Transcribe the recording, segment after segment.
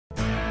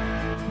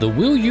The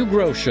Will You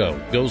Grow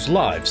Show goes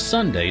live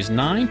Sundays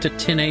 9 to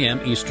 10 a.m.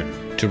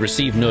 Eastern. To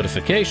receive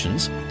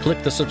notifications,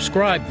 click the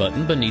subscribe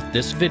button beneath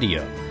this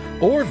video,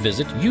 or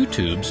visit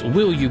YouTube's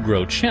Will You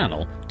Grow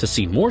channel to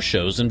see more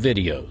shows and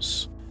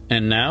videos.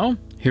 And now,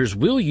 here's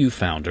Will You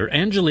founder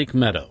Angelique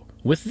Meadow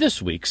with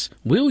this week's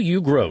Will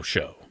You Grow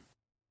Show.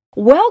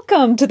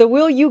 Welcome to the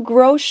Will You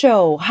Grow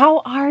Show.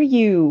 How are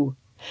you?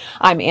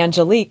 I'm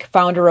Angelique,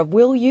 founder of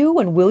Will You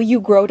and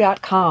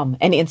WillYouGrow.com,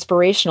 an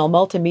inspirational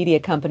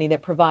multimedia company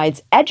that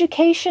provides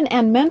education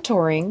and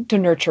mentoring to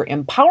nurture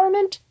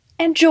empowerment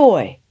and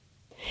joy.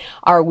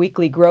 Our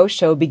weekly Grow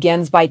Show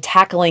begins by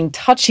tackling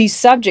touchy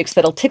subjects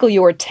that'll tickle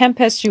your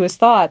tempestuous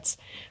thoughts,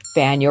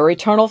 fan your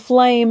eternal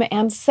flame,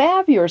 and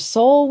salve your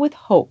soul with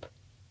hope.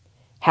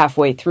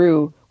 Halfway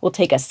through, we'll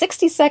take a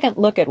 60-second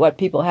look at what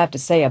people have to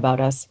say about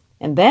us,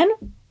 and then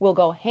we'll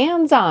go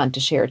hands-on to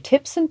share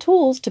tips and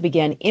tools to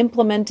begin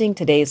implementing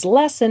today's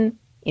lesson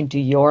into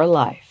your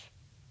life.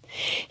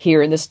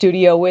 Here in the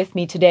studio with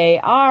me today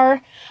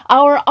are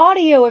our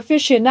audio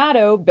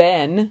aficionado,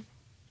 Ben.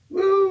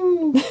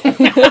 Woo!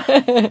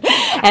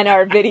 And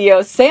our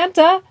video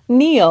Santa,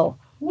 Neil.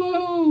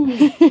 Woo!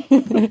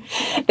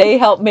 They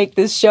help make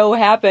this show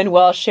happen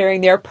while sharing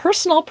their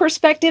personal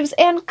perspectives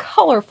and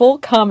colorful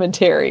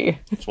commentary.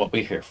 That's what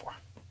we're here for.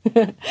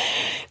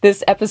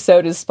 This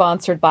episode is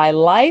sponsored by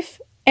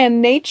Life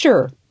and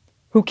Nature,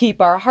 who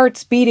keep our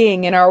hearts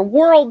beating and our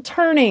world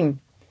turning,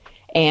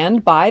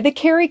 and by the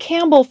Carrie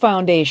Campbell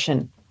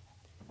Foundation,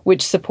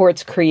 which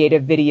supports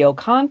creative video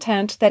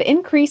content that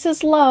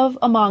increases love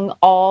among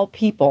all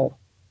people.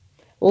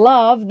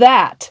 Love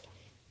that!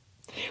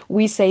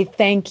 We say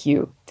thank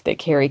you to the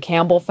Carrie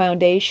Campbell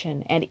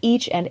Foundation and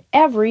each and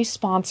every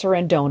sponsor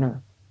and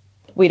donor.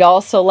 We'd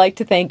also like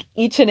to thank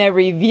each and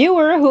every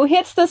viewer who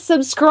hits the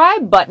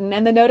subscribe button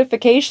and the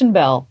notification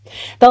bell,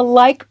 the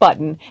like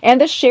button, and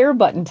the share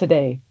button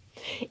today.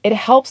 It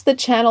helps the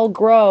channel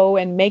grow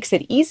and makes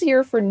it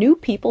easier for new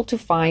people to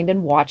find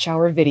and watch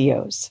our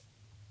videos.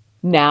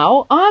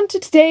 Now, on to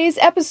today's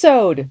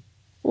episode.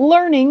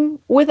 Learning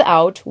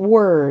without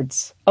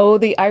words. Oh,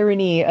 the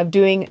irony of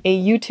doing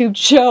a YouTube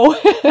show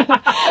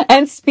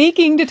and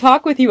speaking to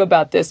talk with you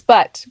about this,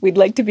 but we'd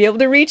like to be able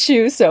to reach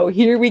you, so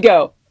here we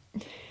go.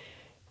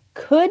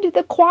 Could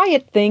the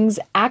quiet things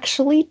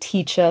actually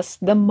teach us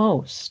the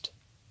most?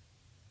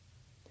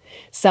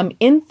 Some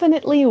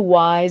infinitely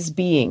wise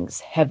beings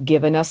have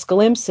given us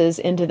glimpses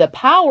into the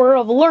power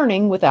of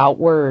learning without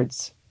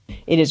words.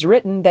 It is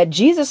written that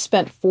Jesus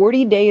spent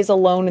 40 days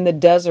alone in the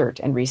desert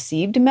and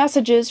received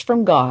messages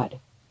from God.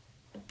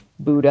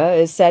 Buddha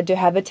is said to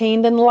have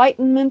attained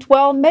enlightenment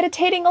while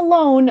meditating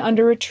alone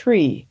under a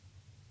tree.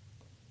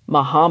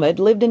 Muhammad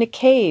lived in a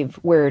cave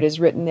where it is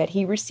written that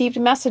he received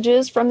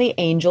messages from the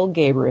angel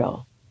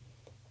Gabriel.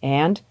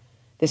 And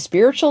the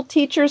spiritual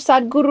teacher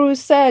Sadhguru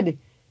said,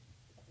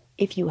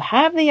 if you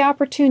have the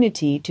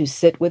opportunity to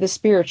sit with a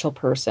spiritual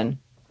person,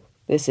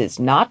 this is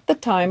not the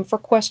time for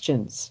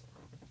questions.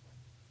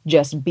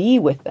 Just be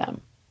with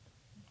them,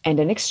 and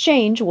an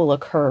exchange will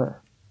occur.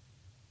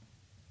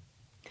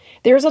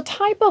 There's a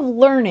type of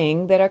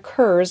learning that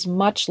occurs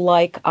much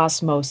like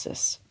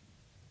osmosis.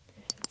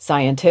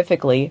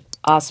 Scientifically,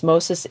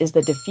 osmosis is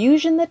the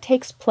diffusion that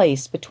takes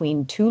place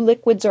between two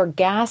liquids or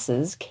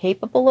gases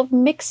capable of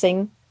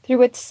mixing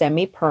through its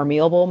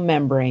semi-permeable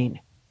membrane.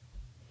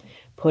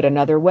 Put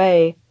another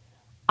way,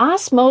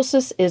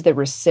 osmosis is the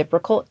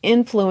reciprocal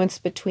influence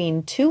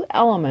between two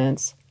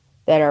elements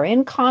that are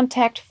in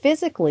contact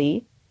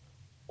physically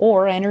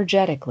or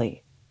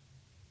energetically.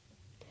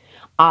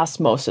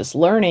 Osmosis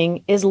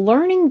learning is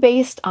learning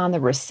based on the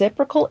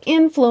reciprocal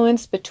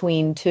influence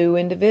between two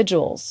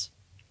individuals.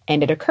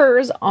 And it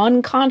occurs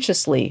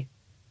unconsciously,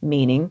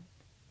 meaning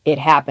it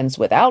happens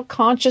without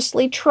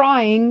consciously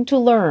trying to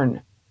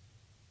learn.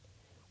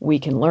 We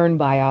can learn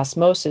by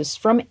osmosis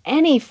from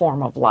any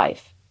form of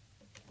life.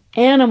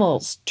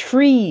 Animals,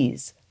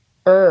 trees,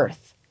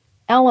 earth,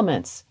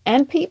 elements,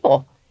 and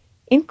people,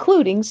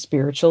 including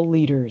spiritual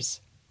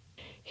leaders.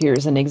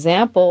 Here's an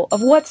example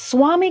of what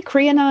Swami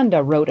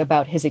Kriyananda wrote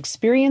about his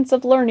experience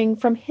of learning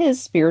from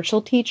his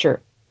spiritual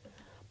teacher,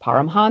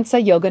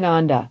 Paramhansa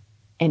Yogananda,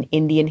 an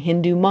Indian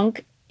Hindu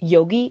monk,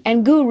 yogi,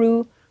 and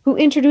guru who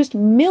introduced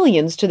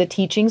millions to the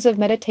teachings of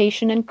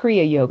meditation and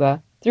Kriya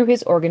Yoga through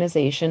his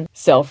organization,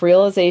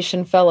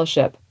 Self-Realization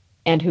Fellowship,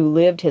 and who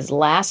lived his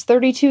last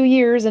 32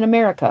 years in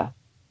America.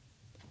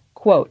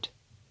 Quote,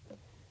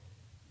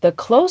 the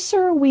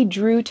closer we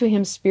drew to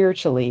him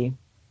spiritually,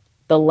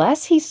 the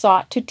less he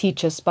sought to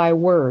teach us by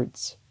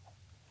words.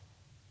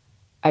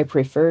 I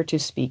prefer to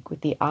speak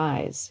with the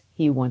eyes,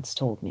 he once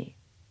told me.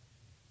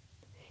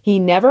 He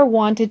never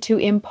wanted to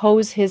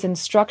impose his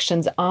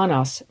instructions on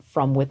us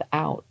from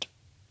without.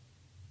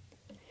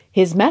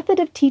 His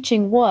method of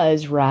teaching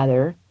was,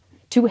 rather,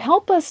 to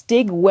help us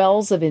dig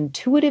wells of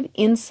intuitive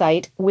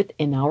insight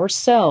within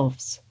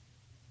ourselves.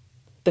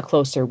 The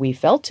closer we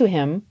felt to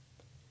him,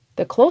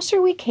 the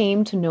closer we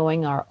came to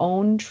knowing our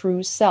own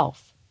true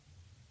self,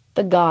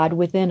 the God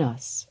within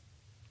us.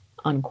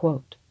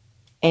 Unquote.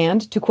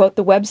 And to quote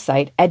the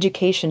website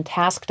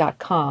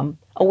educationtask.com,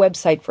 a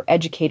website for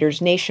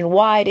educators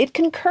nationwide, it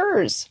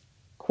concurs.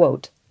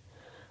 Quote,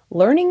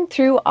 learning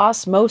through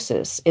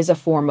osmosis is a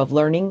form of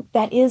learning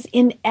that is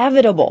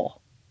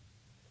inevitable,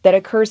 that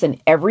occurs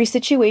in every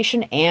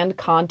situation and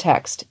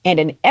context, and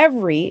in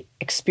every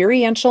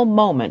experiential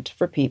moment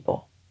for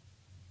people.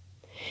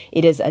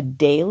 It is a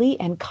daily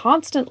and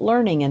constant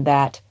learning in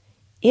that,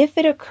 if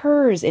it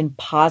occurs in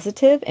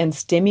positive and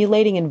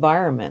stimulating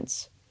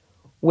environments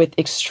with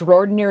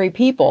extraordinary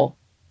people,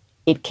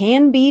 it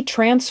can be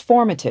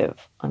transformative,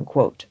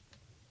 unquote.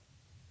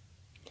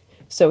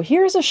 So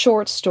here's a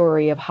short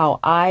story of how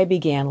I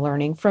began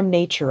learning from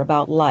nature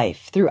about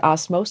life through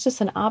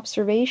osmosis and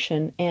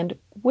observation and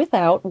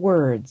without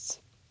words.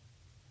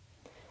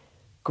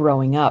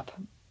 Growing up,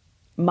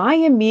 my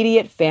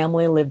immediate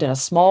family lived in a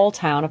small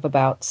town of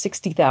about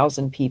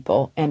 60,000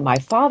 people, and my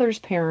father's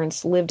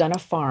parents lived on a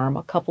farm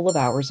a couple of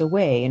hours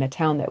away in a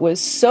town that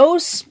was so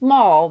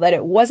small that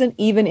it wasn't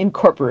even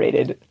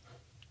incorporated.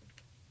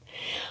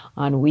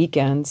 On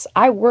weekends,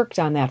 I worked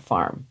on that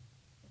farm.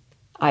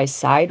 I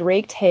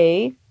side-raked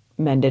hay,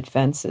 mended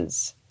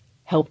fences,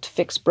 helped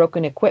fix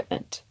broken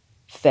equipment,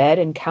 fed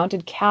and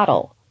counted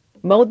cattle,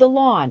 mowed the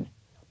lawn,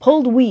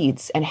 pulled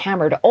weeds, and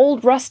hammered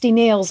old rusty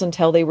nails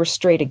until they were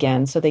straight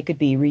again so they could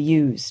be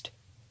reused.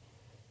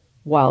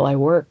 While I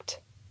worked,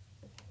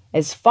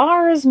 as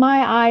far as my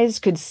eyes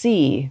could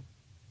see,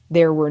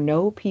 there were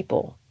no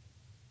people,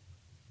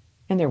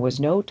 and there was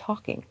no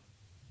talking.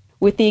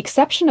 With the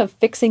exception of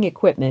fixing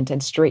equipment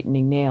and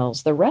straightening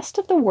nails, the rest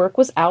of the work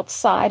was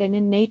outside and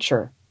in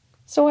nature,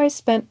 so I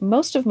spent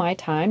most of my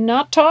time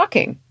not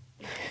talking.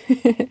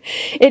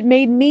 It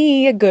made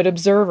me a good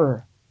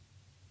observer.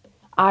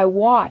 I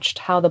watched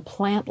how the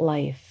plant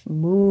life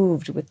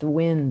moved with the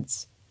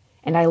winds,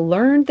 and I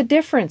learned the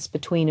difference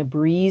between a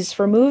breeze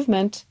for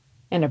movement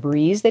and a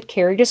breeze that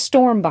carried a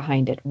storm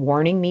behind it,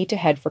 warning me to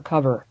head for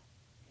cover.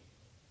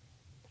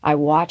 I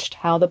watched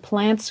how the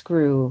plants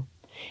grew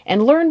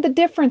and learned the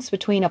difference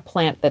between a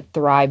plant that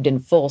thrived in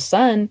full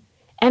sun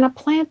and a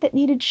plant that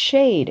needed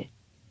shade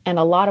and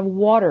a lot of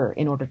water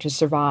in order to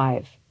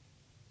survive.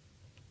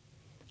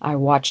 I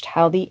watched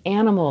how the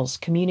animals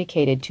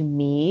communicated to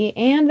me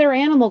and their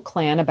animal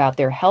clan about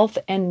their health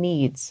and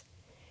needs,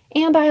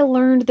 and I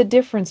learned the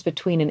difference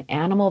between an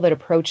animal that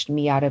approached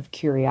me out of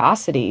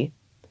curiosity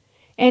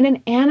and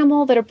an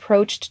animal that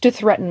approached to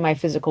threaten my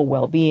physical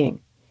well-being.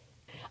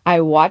 I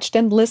watched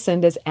and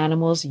listened as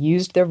animals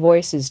used their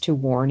voices to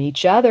warn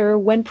each other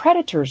when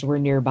predators were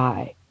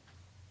nearby.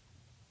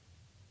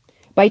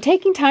 By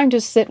taking time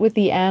to sit with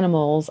the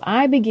animals,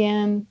 I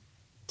began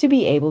to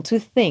be able to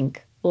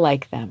think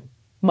like them,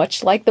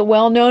 much like the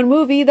well-known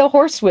movie The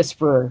Horse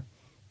Whisperer.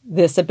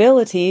 This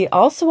ability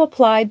also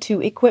applied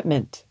to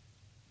equipment.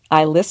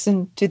 I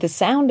listened to the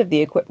sound of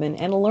the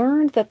equipment and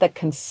learned that the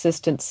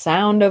consistent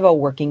sound of a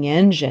working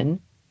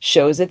engine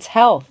shows its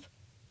health,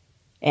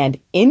 and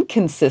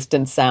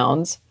inconsistent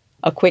sounds,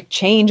 a quick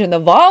change in the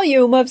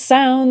volume of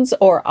sounds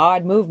or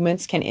odd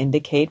movements, can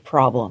indicate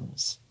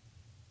problems.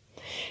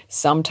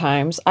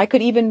 Sometimes I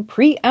could even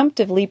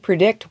preemptively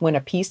predict when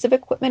a piece of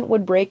equipment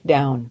would break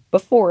down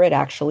before it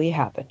actually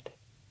happened.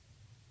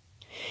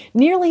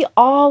 Nearly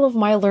all of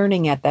my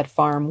learning at that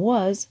farm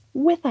was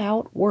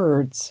without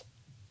words.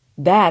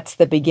 That's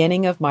the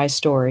beginning of my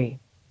story,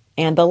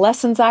 and the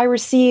lessons I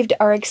received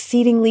are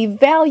exceedingly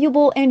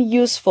valuable and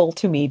useful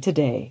to me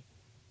today.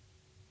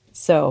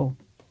 So,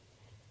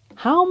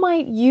 how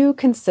might you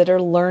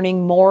consider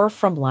learning more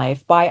from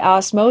life by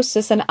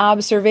osmosis and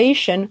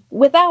observation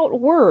without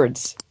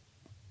words?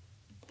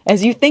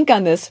 As you think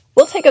on this,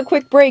 we'll take a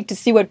quick break to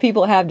see what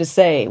people have to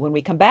say. When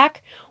we come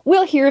back,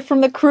 we'll hear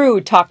from the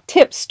crew talk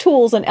tips,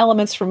 tools, and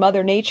elements from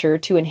Mother Nature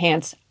to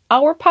enhance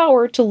our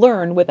power to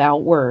learn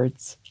without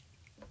words.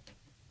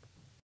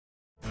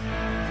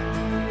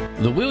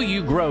 The Will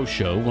You Grow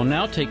Show will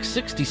now take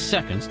 60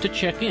 seconds to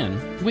check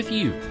in with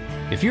you.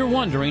 If you're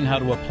wondering how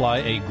to apply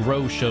a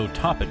Grow Show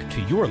topic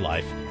to your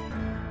life,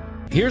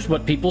 here's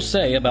what people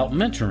say about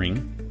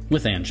mentoring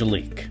with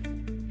Angelique.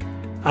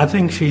 I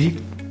think she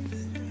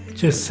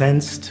just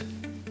sensed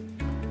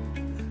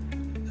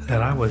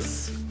that I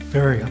was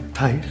very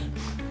uptight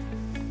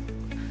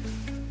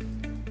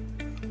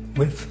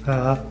with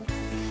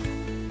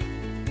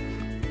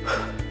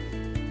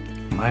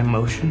my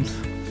emotions,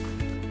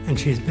 and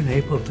she's been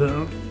able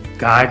to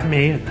guide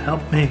me and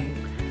help me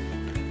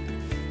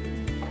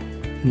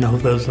know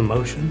those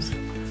emotions.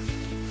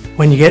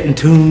 When you get in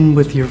tune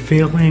with your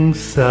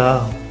feelings,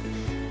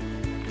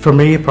 for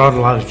me it brought a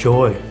lot of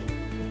joy,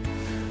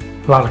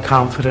 a lot of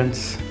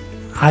confidence.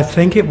 I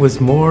think it was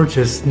more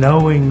just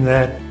knowing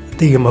that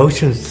the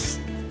emotions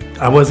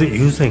I wasn't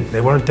using,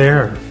 they weren't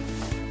there.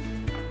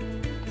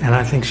 And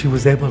I think she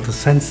was able to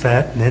sense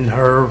that, and in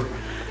her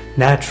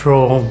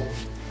natural,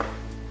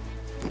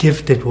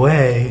 gifted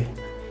way,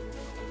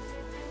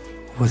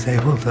 was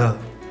able to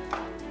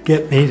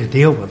get me to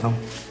deal with them.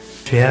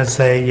 She has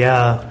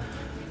a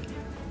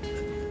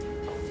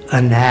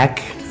knack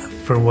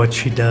for what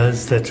she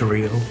does that's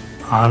real,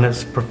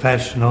 honest,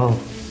 professional.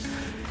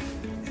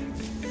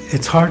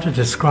 It's hard to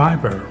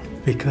describe her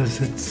because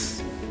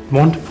it's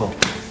wonderful.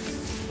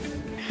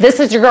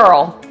 This is your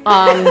girl.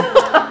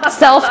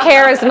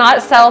 Self-care is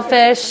not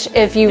selfish.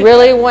 If you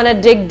really want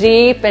to dig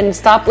deep and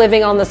stop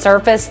living on the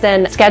surface,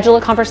 then schedule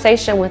a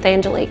conversation with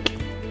Angelique.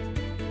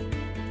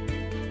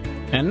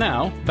 And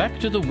now, back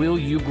to the Will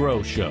You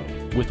Grow show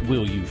with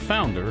Will You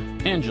founder,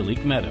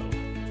 Angelique Meadow.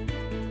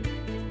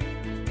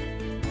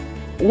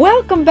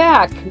 Welcome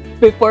back.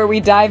 Before we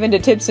dive into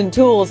tips and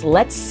tools,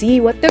 let's see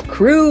what the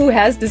crew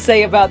has to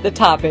say about the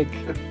topic.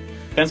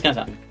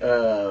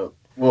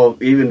 Well,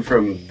 even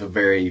from the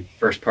very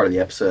first part of the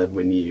episode,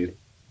 when you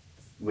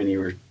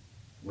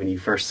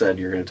first said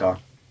you're going to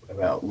talk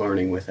about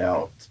learning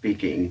without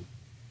speaking,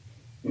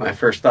 my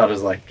first thought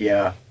is like,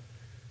 yeah,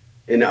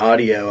 in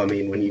audio, I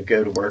mean, when you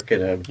go to work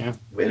in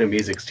a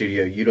music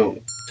studio, you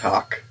don't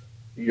talk,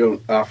 you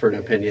don't offer an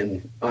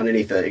opinion on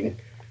anything.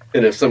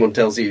 And if someone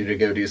tells you to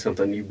go do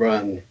something, you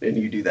run and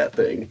you do that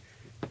thing.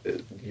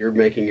 You're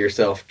making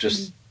yourself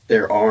just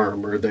their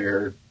arm or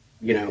their,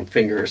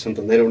 finger or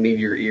something. They don't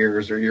need your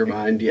ears or your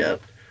mind yet.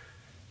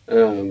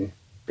 And,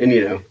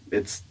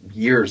 it's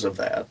years of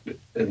that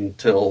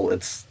until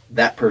it's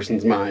that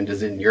person's mind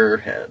is in your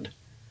head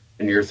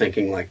and you're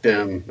thinking like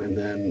them. And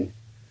then,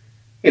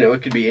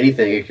 it could be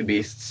anything. It could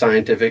be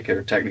scientific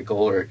or technical,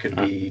 or it could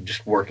be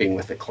just working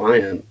with a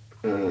client.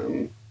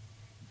 And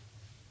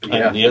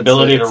the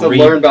ability to read,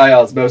 learn by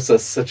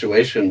osmosis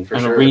situation for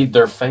sure. And read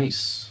their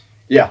face.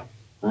 Yeah.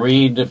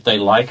 Read if they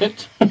like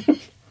it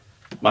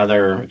by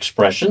their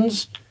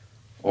expressions,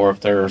 or if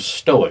they're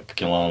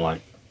stoic, like.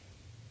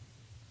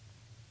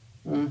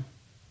 And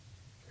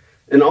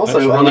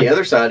also on the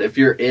other side, if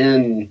you're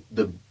in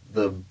the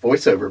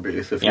voiceover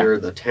booth, if you're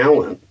the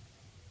talent,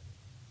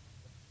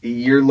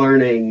 you're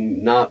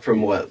learning not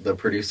from what the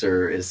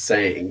producer is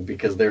saying,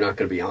 because they're not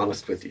going to be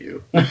honest with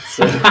you.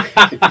 So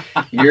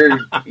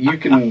you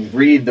can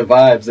read the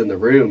vibes in the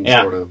room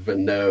sort of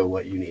and know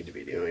what you need to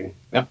be doing.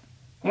 Yep.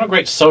 What a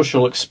great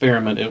social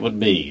experiment it would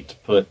be to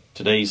put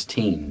today's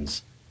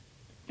teens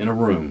in a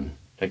room,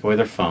 take away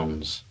their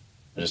phones,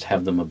 and just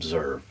have them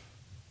observe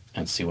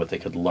and see what they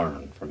could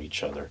learn from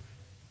each other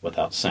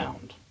without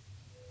sound.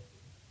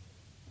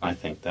 I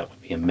think that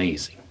would be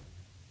amazing.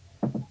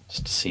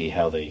 Just to see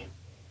how they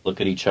look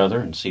at each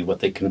other and see what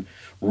they can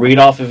read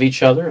off of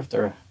each other.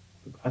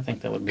 I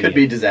think that would be... Could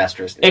be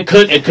disastrous. It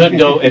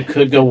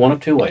could go one of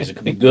two ways. It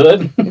could be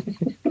good,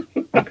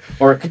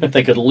 or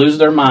they could lose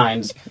their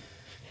minds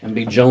and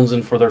be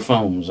jonesing for their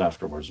phones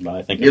afterwards. But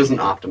I think he was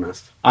an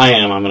optimist. I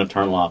am. I'm an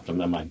eternal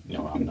optimist.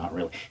 I'm not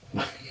really.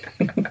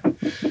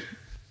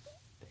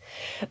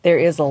 There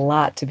is a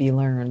lot to be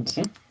learned.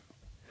 Mm-hmm.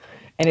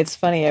 And it's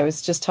funny, I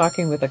was just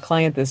talking with a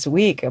client this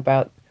week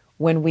about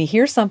when we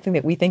hear something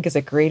that we think is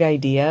a great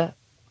idea,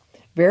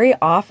 very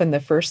often the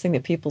first thing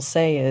that people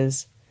say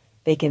is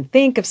they can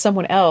think of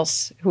someone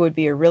else who would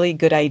be a really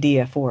good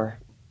idea for.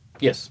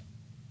 Yes.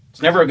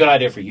 It's never a good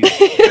idea for you.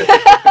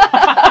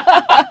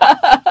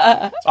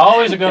 It's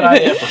always a good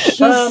idea for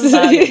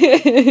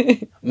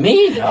somebody.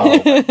 Me? No.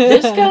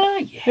 This guy?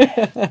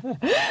 Yeah.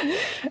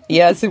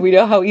 Yes, and we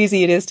know how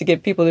easy it is to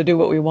get people to do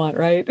what we want,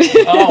 right?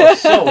 Oh,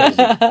 so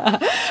easy.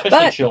 Especially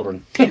but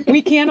children.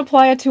 We can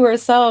apply it to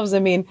ourselves. I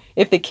mean,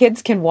 if the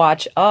kids can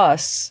watch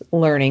us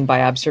learning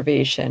by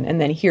observation and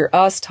then hear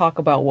us talk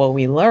about what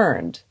we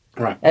learned,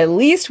 right, at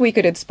least we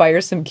could inspire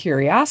some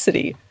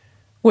curiosity,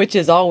 which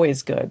is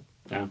always good.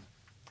 Yeah.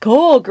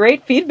 Cool.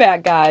 Great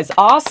feedback, guys.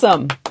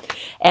 Awesome.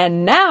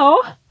 And now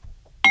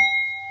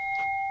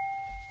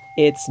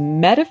it's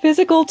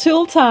metaphysical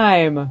tool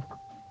time.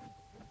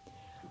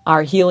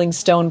 Our healing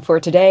stone for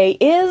today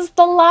is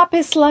the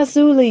lapis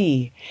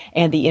lazuli,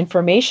 and the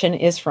information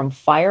is from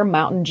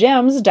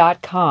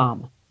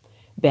firemountaingems.com.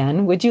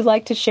 Ben, would you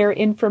like to share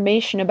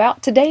information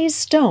about today's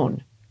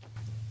stone?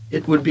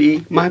 It would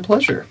be my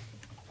pleasure.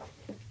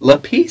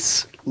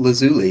 Lapis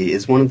lazuli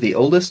is one of the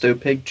oldest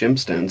opaque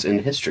gemstones in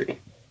history,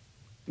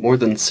 more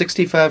than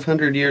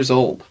 6,500 years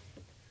old.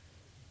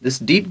 This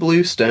deep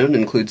blue stone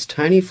includes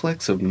tiny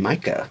flecks of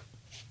mica,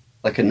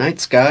 like a night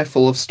sky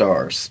full of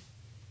stars.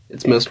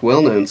 Its most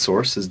well-known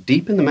source is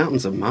deep in the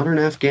mountains of modern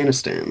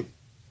Afghanistan.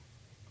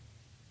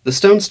 The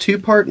stone's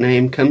two-part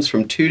name comes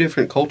from two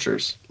different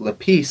cultures.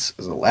 Lapis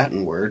is a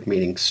Latin word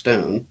meaning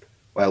stone,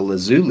 while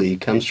lazuli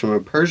comes from a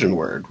Persian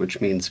word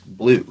which means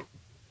blue.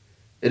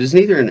 It is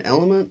neither an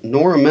element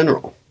nor a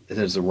mineral. It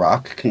is a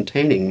rock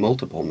containing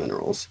multiple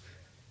minerals: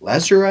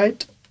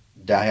 lazurite,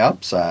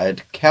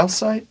 diopside,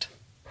 calcite,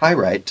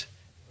 pyrite,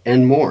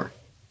 and more.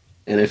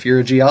 And if you're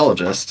a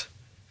geologist,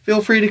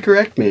 feel free to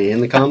correct me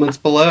in the comments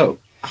below.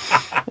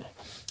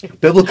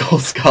 Biblical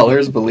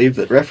scholars believe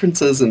that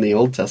references in the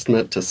Old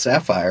Testament to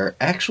sapphire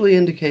actually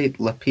indicate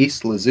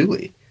lapis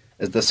lazuli,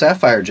 as the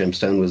sapphire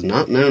gemstone was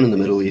not known in the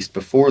Middle East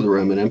before the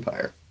Roman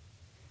Empire.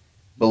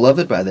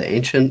 Beloved by the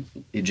ancient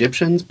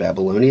Egyptians,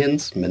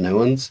 Babylonians,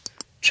 Minoans,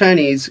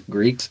 Chinese,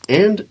 Greeks,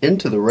 and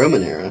into the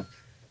Roman era,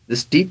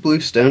 this deep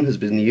blue stone has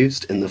been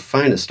used in the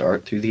finest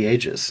art through the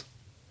ages.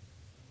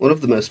 One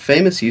of the most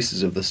famous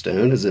uses of the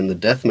stone is in the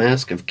death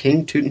mask of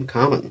King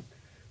Tutankhamun,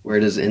 where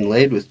it is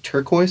inlaid with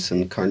turquoise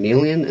and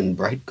carnelian and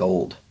bright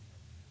gold.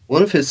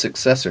 One of his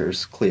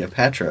successors,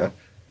 Cleopatra,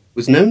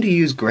 was known to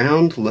use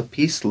ground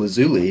lapis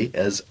lazuli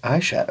as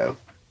eyeshadow.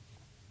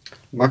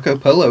 Marco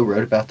Polo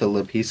wrote about the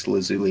lapis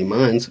lazuli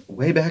mines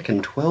way back in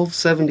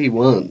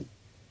 1271.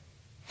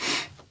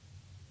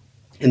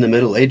 In the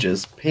Middle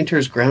Ages,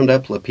 painters ground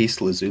up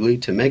lapis lazuli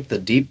to make the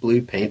deep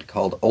blue paint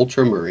called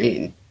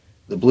ultramarine,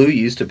 the blue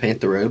used to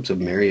paint the robes of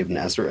Mary of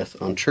Nazareth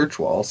on church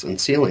walls and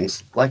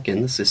ceilings, like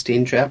in the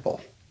Sistine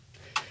Chapel.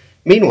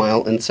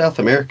 Meanwhile, in South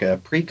America,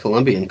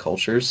 pre-Columbian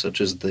cultures such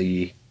as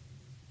the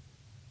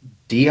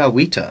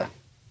Diawita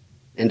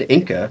and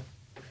Inca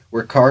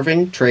were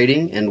carving,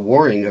 trading, and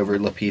warring over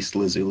lapis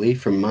lazuli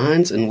from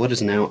mines in what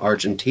is now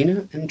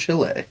Argentina and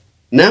Chile.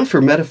 Now for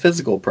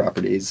metaphysical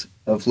properties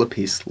of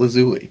lapis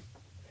lazuli.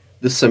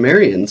 The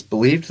Sumerians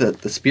believed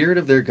that the spirit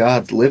of their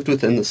gods lived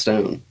within the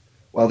stone,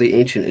 while the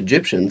ancient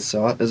Egyptians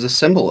saw it as a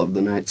symbol of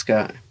the night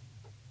sky.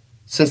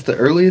 Since the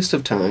earliest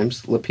of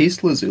times,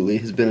 lapis lazuli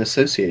has been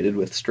associated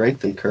with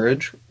strength and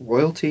courage,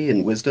 royalty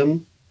and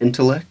wisdom,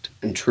 intellect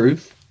and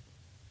truth.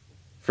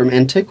 From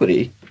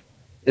antiquity,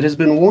 it has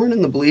been worn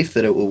in the belief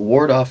that it will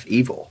ward off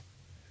evil.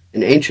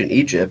 In ancient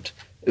Egypt,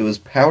 it was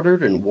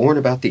powdered and worn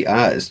about the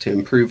eyes to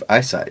improve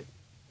eyesight.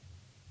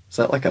 Is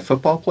that like a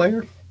football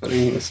player?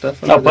 Putting the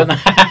stuff under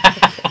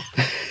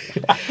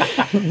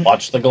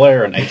Watch the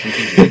glare in ancient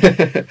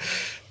Egypt.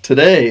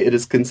 Today, it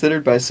is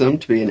considered by some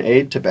to be an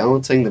aid to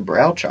balancing the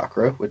brow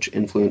chakra, which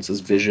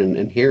influences vision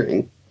and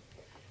hearing.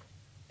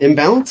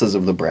 Imbalances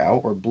of the brow,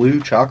 or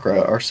blue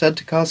chakra, are said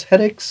to cause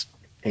headaches,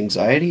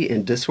 anxiety,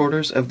 and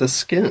disorders of the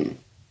skin.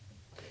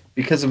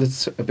 Because of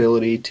its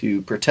ability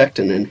to protect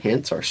and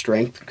enhance our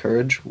strength,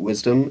 courage,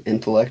 wisdom,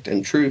 intellect,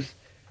 and truth,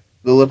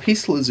 the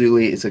lapis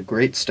lazuli is a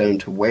great stone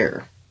to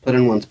wear, put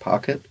in one's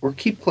pocket, or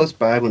keep close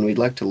by when we'd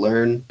like to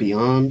learn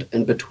beyond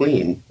and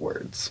between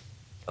words.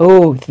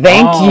 Oh,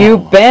 thank you,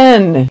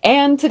 Ben.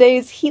 And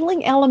today's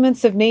healing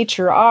elements of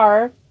nature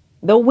are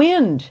the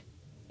wind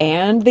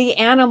and the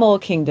animal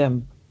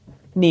kingdom.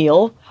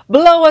 Neil,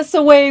 blow us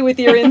away with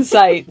your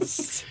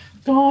insights.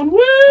 Gone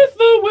with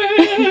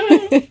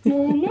the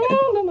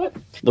wind.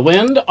 The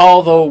wind,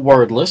 although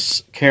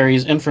wordless,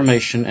 carries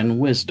information and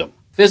wisdom.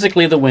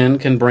 Physically, the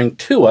wind can bring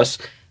to us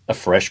a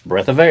fresh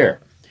breath of air.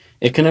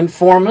 It can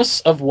inform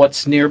us of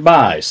what's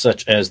nearby,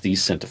 such as the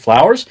scent of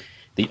flowers,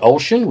 the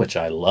ocean, which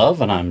I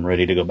love and I'm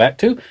ready to go back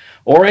to,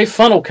 or a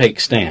funnel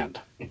cake stand.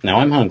 Now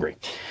I'm hungry.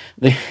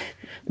 The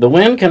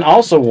wind can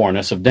also warn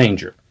us of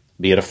danger,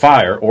 be it a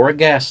fire or a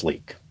gas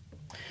leak.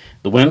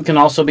 The wind can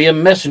also be a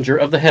messenger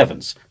of the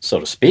heavens, so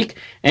to speak,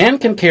 and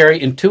can carry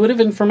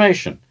intuitive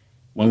information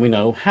when we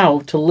know how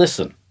to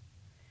listen.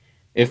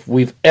 If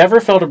we've ever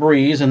felt a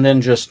breeze and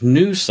then just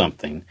knew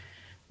something,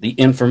 the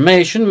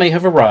information may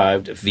have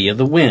arrived via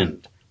the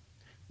wind.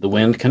 The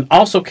wind can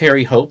also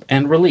carry hope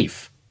and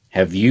relief.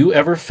 Have you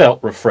ever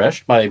felt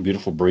refreshed by a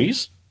beautiful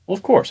breeze? Well,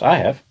 of course, I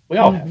have. We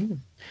all have.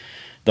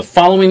 The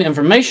following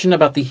information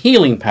about the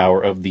healing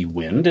power of the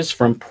wind is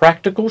from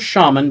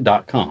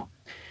practicalshaman.com,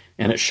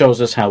 and it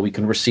shows us how we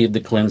can receive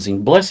the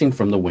cleansing blessing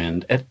from the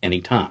wind at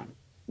any time.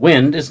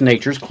 Wind is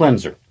nature's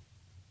cleanser.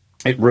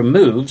 It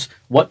removes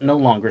what no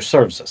longer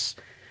serves us.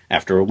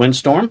 After a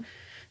windstorm,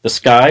 the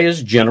sky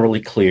is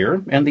generally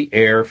clear and the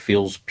air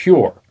feels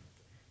pure.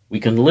 We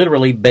can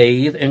literally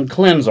bathe and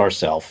cleanse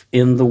ourselves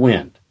in the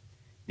wind.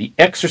 The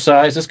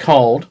exercise is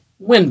called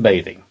wind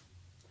bathing.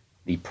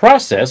 The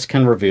process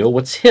can reveal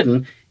what's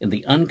hidden in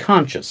the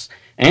unconscious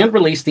and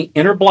release the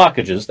inner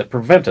blockages that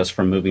prevent us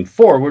from moving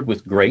forward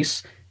with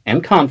grace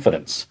and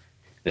confidence.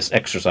 This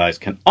exercise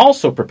can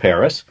also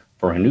prepare us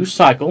for a new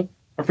cycle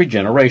of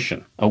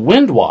regeneration. A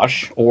wind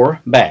wash,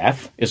 or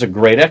bath, is a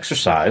great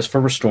exercise for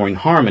restoring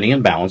harmony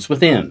and balance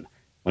within.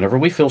 Whenever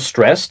we feel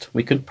stressed,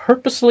 we can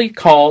purposely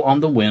call on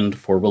the wind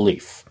for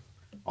relief.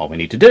 All we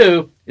need to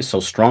do is so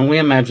strongly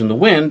imagine the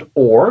wind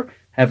or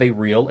have a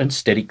real and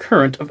steady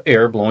current of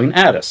air blowing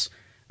at us.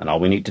 And all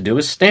we need to do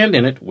is stand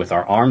in it with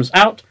our arms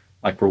out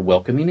like we're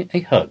welcoming a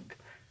hug.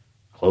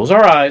 Close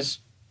our eyes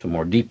to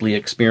more deeply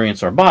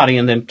experience our body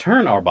and then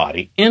turn our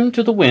body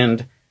into the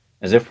wind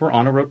as if we're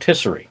on a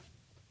rotisserie.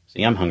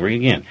 See, I'm hungry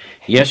again.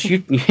 Yes,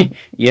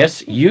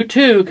 you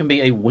too can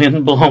be a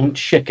wind-blown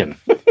chicken.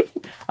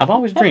 I've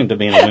always dreamed of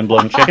being a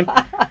wind-blown chicken.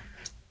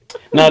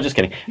 No, just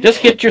kidding.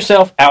 Just get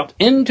yourself out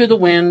into the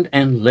wind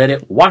and let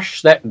it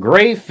wash that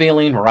gray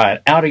feeling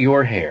right out of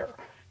your hair.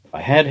 If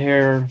I had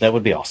hair, that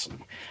would be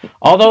awesome.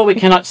 Although we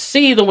cannot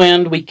see the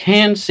wind, we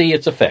can see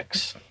its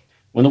effects.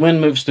 When the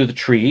wind moves through the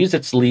trees,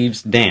 its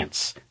leaves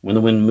dance. When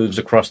the wind moves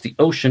across the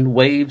ocean,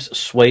 waves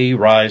sway,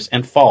 rise,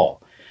 and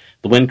fall.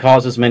 The wind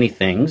causes many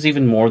things,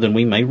 even more than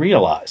we may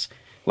realize,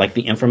 like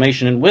the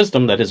information and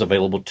wisdom that is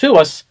available to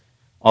us,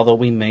 although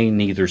we may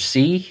neither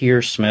see,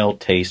 hear, smell,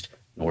 taste,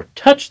 nor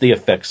touch the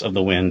effects of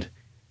the wind.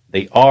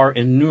 They are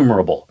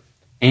innumerable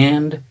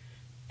and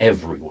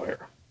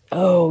everywhere.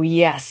 Oh,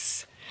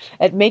 yes.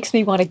 It makes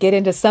me want to get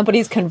into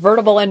somebody's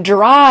convertible and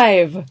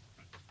drive.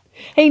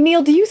 Hey,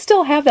 Neil, do you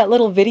still have that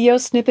little video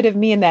snippet of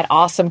me in that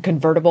awesome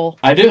convertible?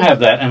 I do have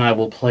that, and I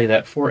will play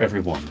that for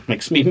everyone.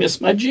 Makes me miss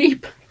my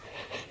Jeep.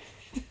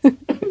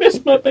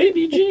 Miss my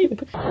baby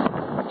Jeep.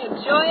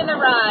 Enjoying the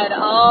ride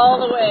all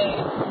the way.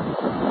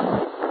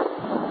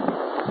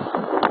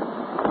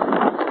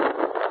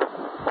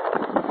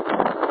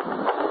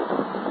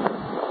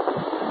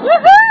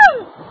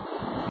 Woohoo!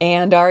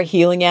 And our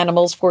healing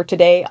animals for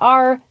today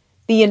are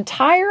the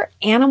entire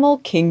animal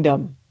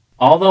kingdom.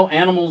 Although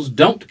animals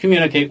don't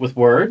communicate with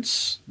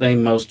words, they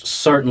most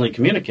certainly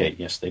communicate.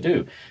 Yes, they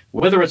do.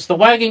 Whether it's the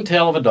wagging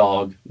tail of a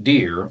dog,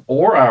 deer,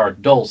 or our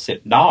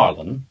dulcet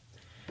darling,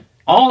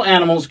 all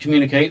animals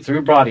communicate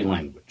through body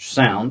language,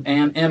 sound,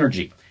 and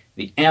energy.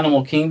 The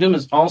animal kingdom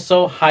is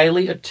also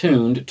highly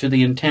attuned to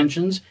the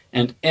intentions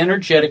and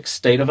energetic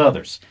state of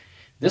others.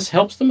 This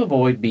helps them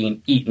avoid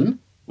being eaten,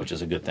 which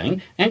is a good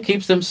thing, and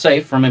keeps them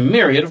safe from a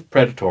myriad of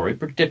predatory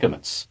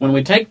predicaments. When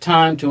we take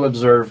time to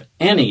observe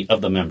any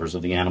of the members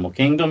of the animal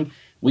kingdom,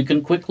 we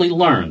can quickly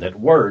learn that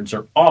words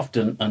are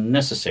often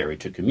unnecessary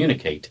to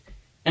communicate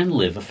and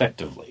live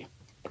effectively.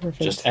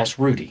 Perfect. Just ask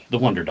Rudy, the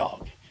wonder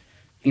dog.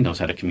 He knows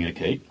how to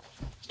communicate.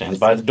 Stands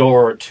by the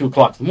door at 2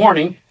 o'clock in the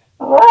morning.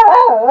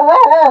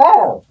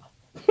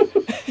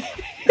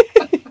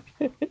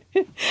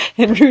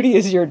 And Rudy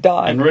is your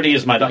dog. And Rudy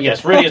is my dog.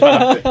 Yes, Rudy is my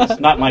dog. It's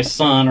not my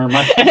son or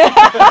my...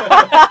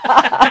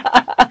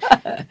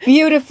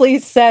 Beautifully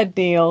said,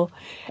 Neil.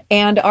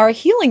 And our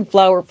healing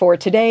flower for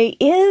today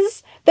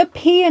is the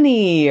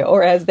peony,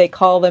 or as they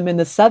call them in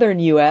the southern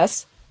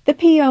U.S., the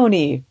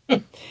peony.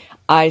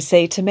 I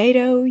say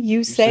tomato,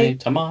 you say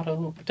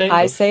tomato, potato.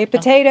 I say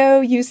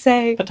potato, you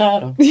say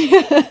potato.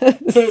 Yes,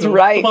 Potato,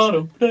 right.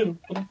 Tomato, potato.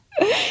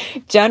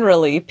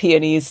 Generally,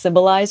 peonies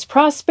symbolize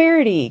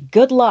prosperity,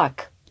 good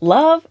luck,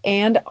 love,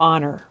 and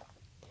honor.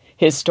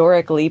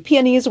 Historically,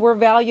 peonies were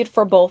valued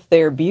for both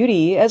their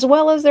beauty as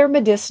well as their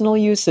medicinal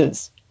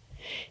uses.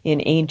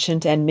 In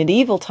ancient and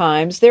medieval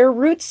times, their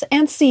roots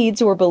and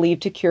seeds were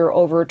believed to cure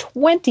over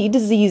 20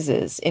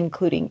 diseases,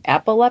 including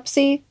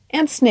epilepsy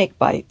and snake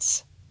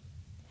bites.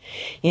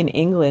 In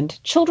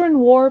England, children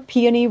wore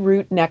peony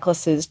root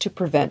necklaces to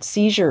prevent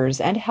seizures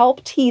and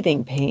help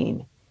teething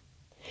pain.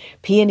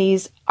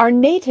 Peonies are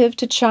native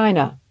to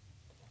China.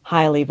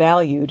 Highly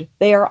valued,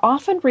 they are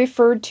often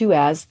referred to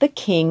as the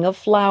king of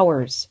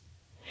flowers,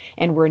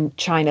 and were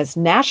China's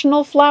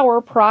national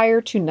flower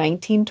prior to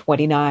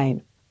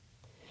 1929.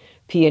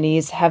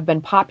 Peonies have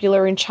been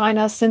popular in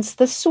China since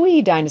the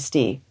Sui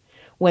dynasty,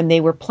 when they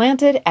were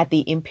planted at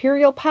the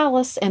imperial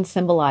palace and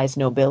symbolized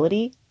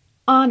nobility,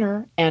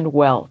 honor, and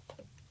wealth.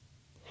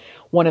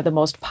 One of the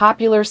most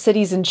popular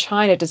cities in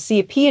China to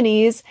see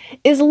peonies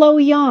is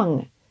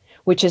Luoyang,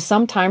 which is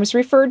sometimes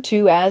referred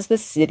to as the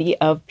City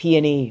of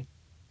Peony.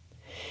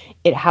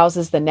 It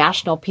houses the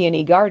National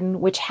Peony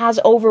Garden, which has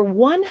over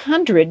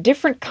 100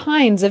 different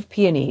kinds of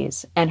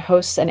peonies and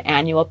hosts an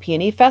annual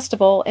peony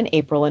festival in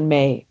April and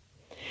May.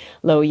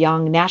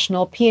 Luoyang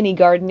National Peony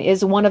Garden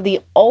is one of the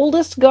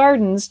oldest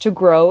gardens to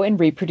grow and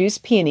reproduce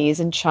peonies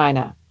in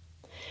China.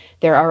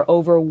 There are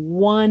over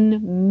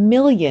 1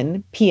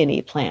 million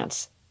peony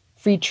plants,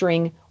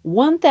 featuring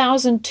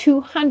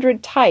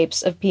 1,200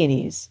 types of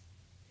peonies.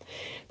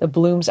 The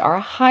blooms are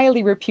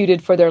highly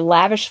reputed for their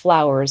lavish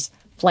flowers,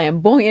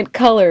 flamboyant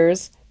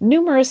colors,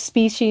 numerous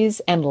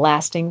species, and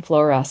lasting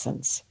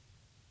fluorescence.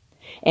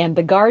 And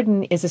the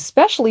garden is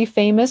especially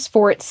famous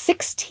for its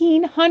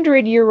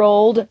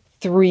 1,600-year-old,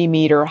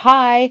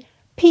 3-meter-high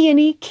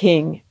Peony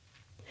King.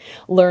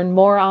 Learn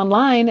more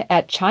online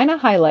at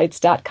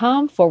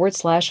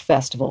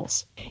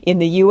chinahighlights.com/festivals. In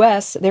the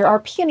U.S., there are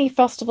peony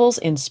festivals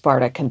in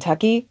Sparta,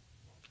 Kentucky,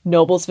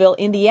 Noblesville,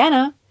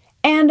 Indiana,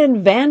 and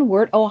in Van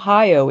Wert,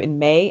 Ohio in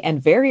May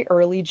and very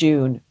early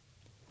June.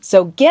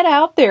 So get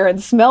out there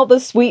and smell the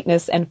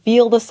sweetness and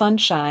feel the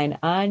sunshine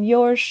on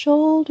your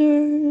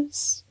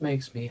shoulders.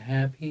 Makes me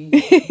happy.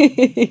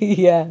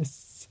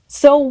 Yes.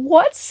 So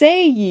what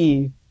say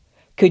ye?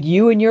 Could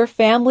you and your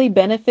family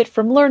benefit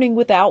from learning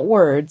without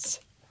words?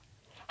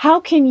 How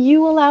can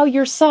you allow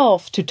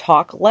yourself to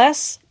talk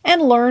less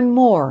and learn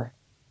more?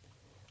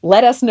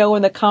 Let us know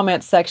in the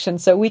comments section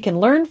so we can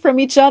learn from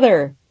each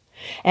other.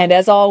 And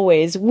as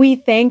always, we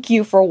thank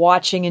you for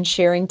watching and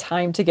sharing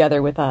time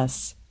together with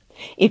us.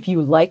 If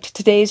you liked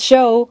today's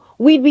show,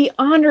 we'd be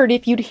honored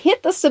if you'd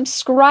hit the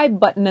subscribe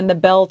button and the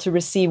bell to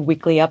receive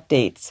weekly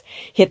updates.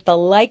 Hit the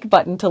like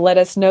button to let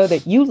us know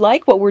that you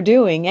like what we're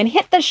doing, and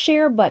hit the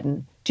share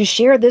button to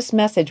share this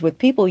message with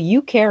people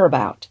you care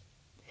about.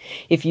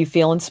 If you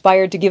feel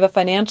inspired to give a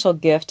financial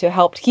gift to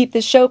help keep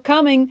the show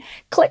coming,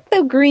 click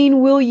the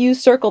green Will You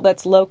circle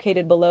that's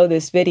located below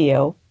this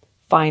video.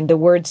 Find the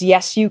words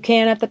Yes You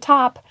Can at the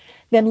top,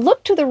 then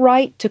look to the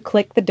right to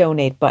click the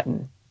donate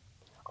button.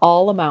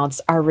 All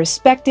amounts are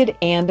respected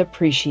and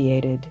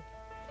appreciated.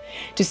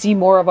 To see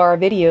more of our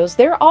videos,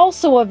 they're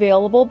also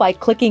available by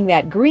clicking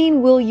that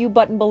green Will You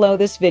button below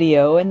this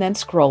video and then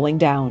scrolling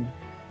down.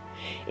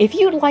 If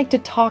you'd like to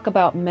talk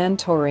about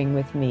mentoring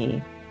with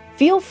me,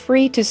 feel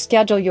free to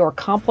schedule your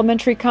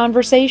complimentary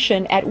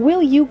conversation at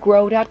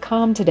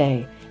willyougrow.com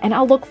today and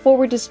I'll look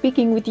forward to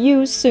speaking with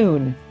you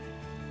soon.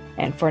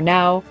 And for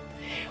now,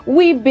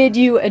 we bid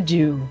you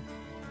adieu.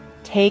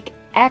 Take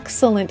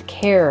excellent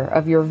care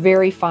of your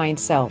very fine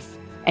self,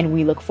 and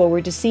we look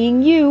forward to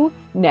seeing you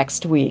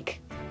next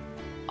week.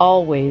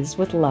 Always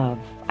with love,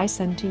 I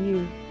send to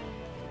you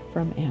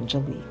from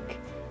Angelique.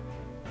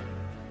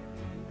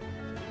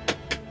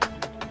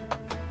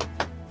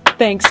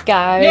 Thanks,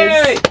 guys.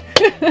 Yay!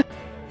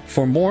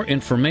 For more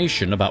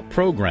information about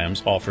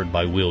programs offered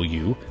by Will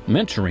You,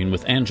 Mentoring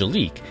with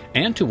Angelique,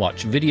 and to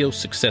watch video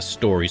success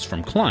stories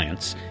from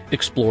clients,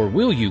 explore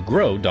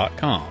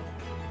willyougrow.com.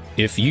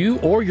 If you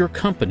or your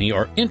company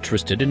are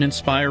interested in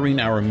inspiring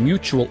our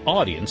mutual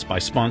audience by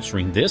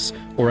sponsoring this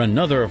or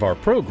another of our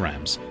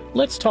programs,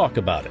 let's talk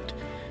about it.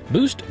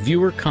 Boost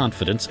viewer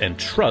confidence and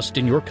trust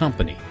in your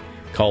company.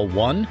 Call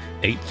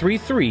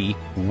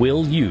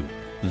 1-833-WILL-YOU,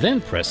 then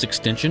press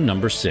extension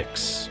number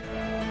 6.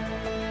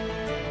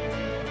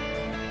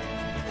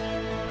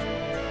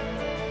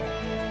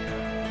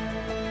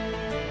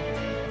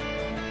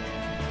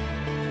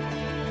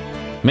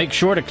 Make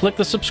sure to click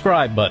the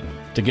subscribe button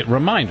to get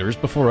reminders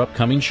before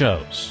upcoming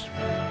shows.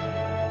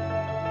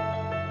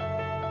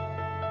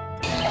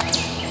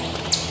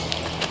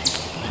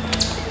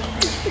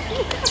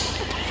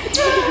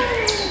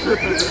 Ha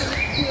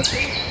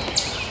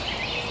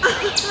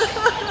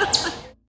ha ha!